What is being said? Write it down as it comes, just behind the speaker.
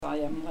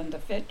am Linda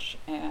Fitch,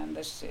 and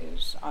this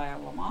is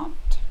Isle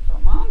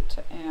Vermont,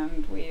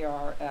 and we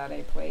are at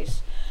a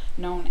place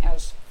known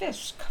as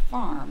Fisk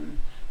Farm,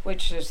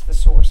 which is the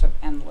source of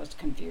endless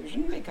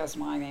confusion because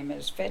my name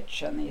is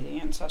Fitch and the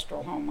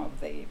ancestral home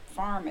of the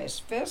farm is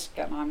Fisk,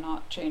 and I'm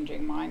not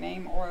changing my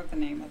name or the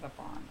name of the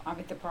farm. I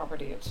mean, the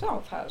property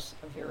itself has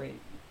a very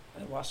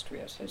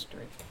illustrious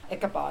history.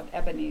 Ichabod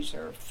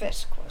Ebenezer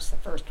Fisk was the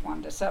first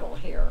one to settle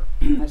here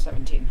in the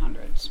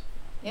 1700s.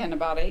 In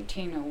about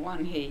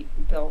 1801, he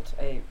built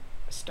a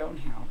stone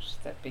house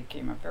that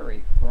became a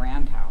very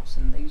grand house,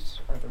 and these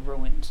are the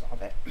ruins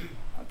of it.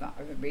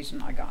 The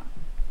reason I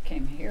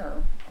came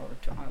here, or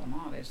to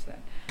Isle is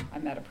that I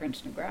met a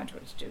Princeton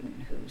graduate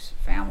student whose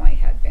family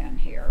had been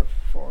here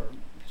for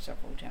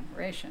several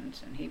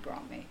generations, and he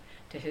brought me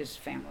to his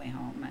family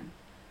home, and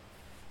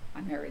I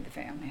married the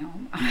family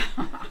home.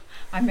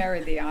 I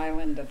married the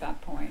island at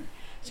that point.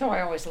 So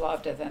I always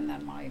loved it, and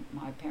then my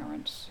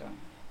parents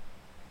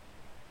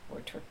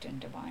were tricked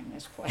into buying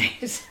this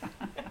place.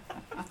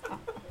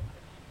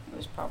 It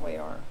was probably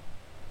our,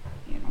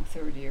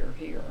 third year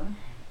here,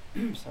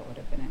 so it would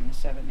have been in the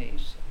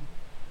 70s.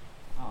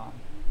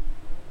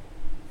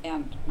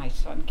 And my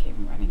son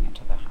came running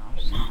into the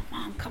house.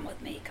 Mom, come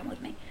with me.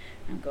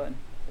 I'm going,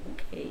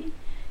 okay.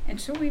 And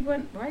so we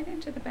went right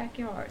into the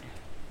backyard.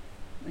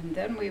 And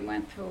then we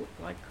went through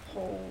like a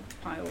whole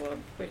pile of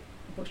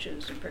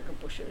bushes and prickle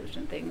bushes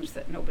and things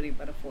that nobody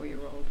but a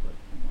 4-year-old would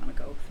want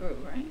to go through,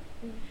 right?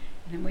 Mm.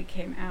 And then we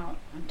came out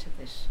onto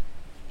this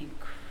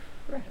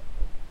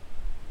incredible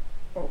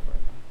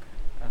overlook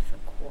of the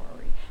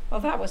quarry.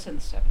 Well, that was in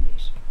the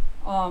 70s.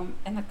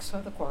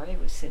 So the quarry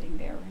was sitting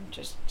there, and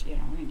just,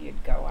 and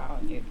you'd go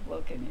out and you'd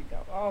look and you'd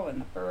go, oh,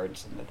 and the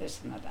birds and the this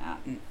and the that.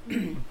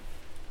 And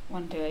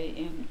one day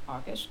in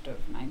August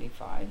of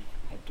 95,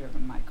 I'd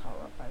driven my car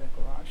up by the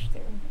garage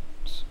there and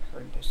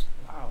heard this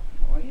loud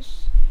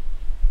noise.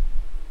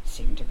 It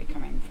seemed to be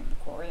coming from the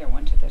quarry. I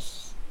went to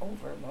this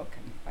overlook,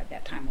 and by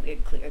that time we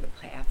had cleared the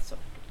path, so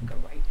I could go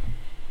right.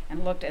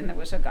 And looked, and there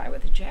was a guy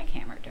with a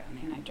jackhammer down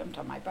there, and I jumped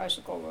on my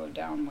bicycle, rode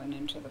down, went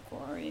into the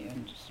quarry,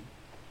 and just,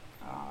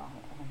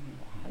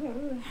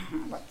 hello,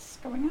 what's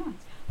going on?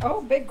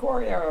 Oh, big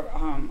quarry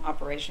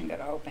operation got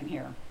to open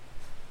here.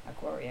 A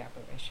quarry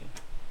operation.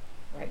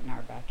 Right in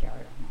our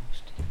backyard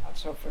almost.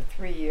 So for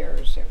 3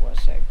 years it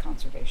was a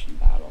conservation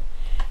battle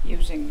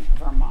using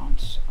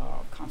Vermont's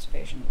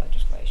conservation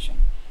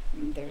legislation.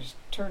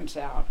 Turns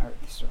out, or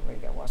certainly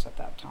there was at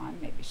that time,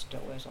 maybe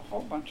still is, a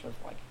whole bunch of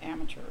like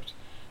amateurs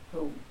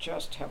who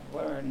just have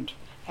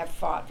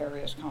fought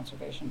various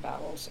conservation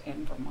battles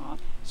in Vermont.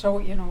 So,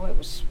 it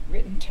was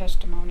written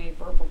testimony,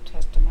 verbal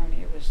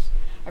testimony.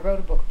 I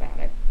wrote a book about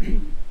it.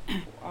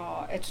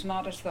 It's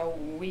not as though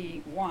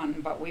we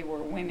won, but we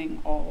were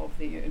winning all of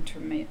the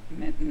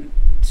intermittent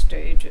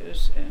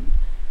stages. And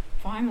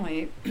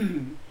finally,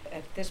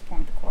 at this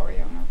point, the quarry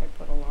owner had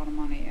put a lot of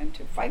money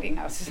into fighting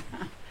us.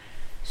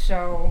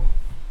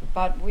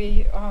 But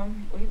we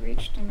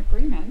reached an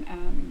agreement,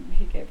 and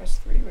he gave us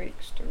 3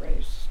 weeks to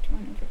raise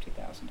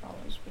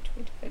 $250,000, which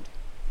we did.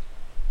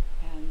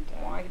 And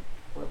why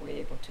were we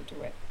able to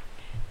do it?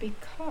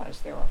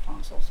 Because there are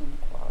fossils in the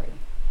quarry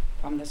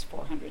from this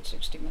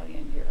 460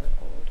 million year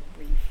old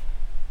reef.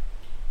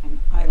 And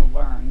I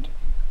learned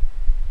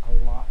a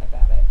lot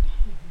about it.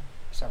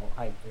 Mm-hmm. So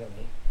I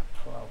really a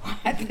pro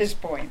at this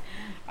point.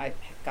 I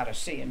got a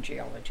C in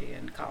geology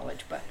in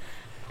college, but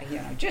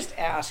just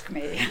ask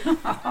me.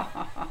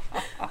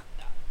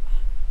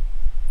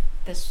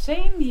 The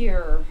same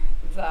year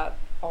that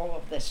all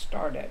of this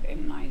started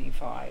in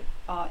 95,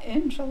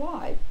 in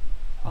July,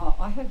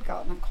 I had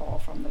gotten a call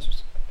from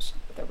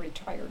the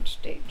retired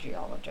state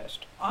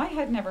geologist. I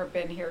had never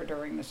been here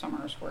during the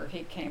summers where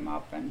he came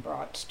up and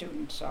brought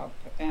students up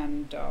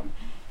and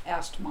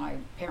asked my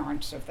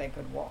parents if they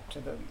could walk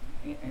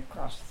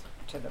across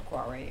to the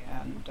quarry.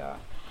 And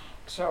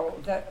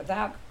so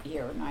that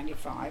year,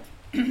 95,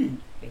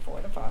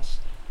 before the fuss,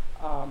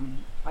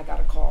 I got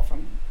a call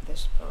from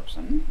this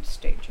person,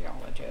 state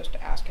geologist,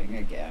 asking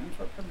again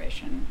for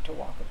permission to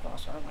walk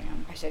across our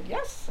land. I said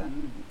yes,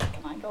 and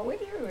can I go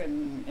with you?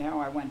 And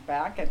I went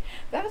back, and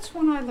that's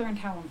when I learned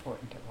how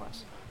important it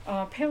was.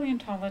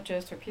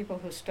 Paleontologists, or people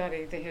who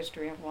study the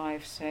history of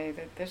life, say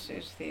that this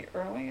is the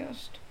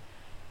earliest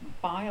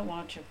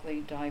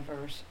biologically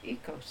diverse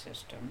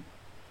ecosystem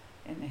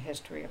in the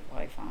history of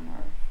life on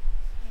Earth.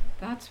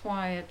 That's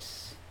why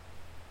it's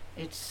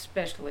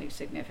especially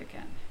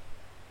significant.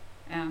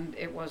 And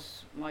it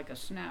was like a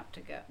snap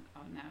to get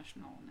a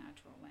national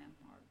natural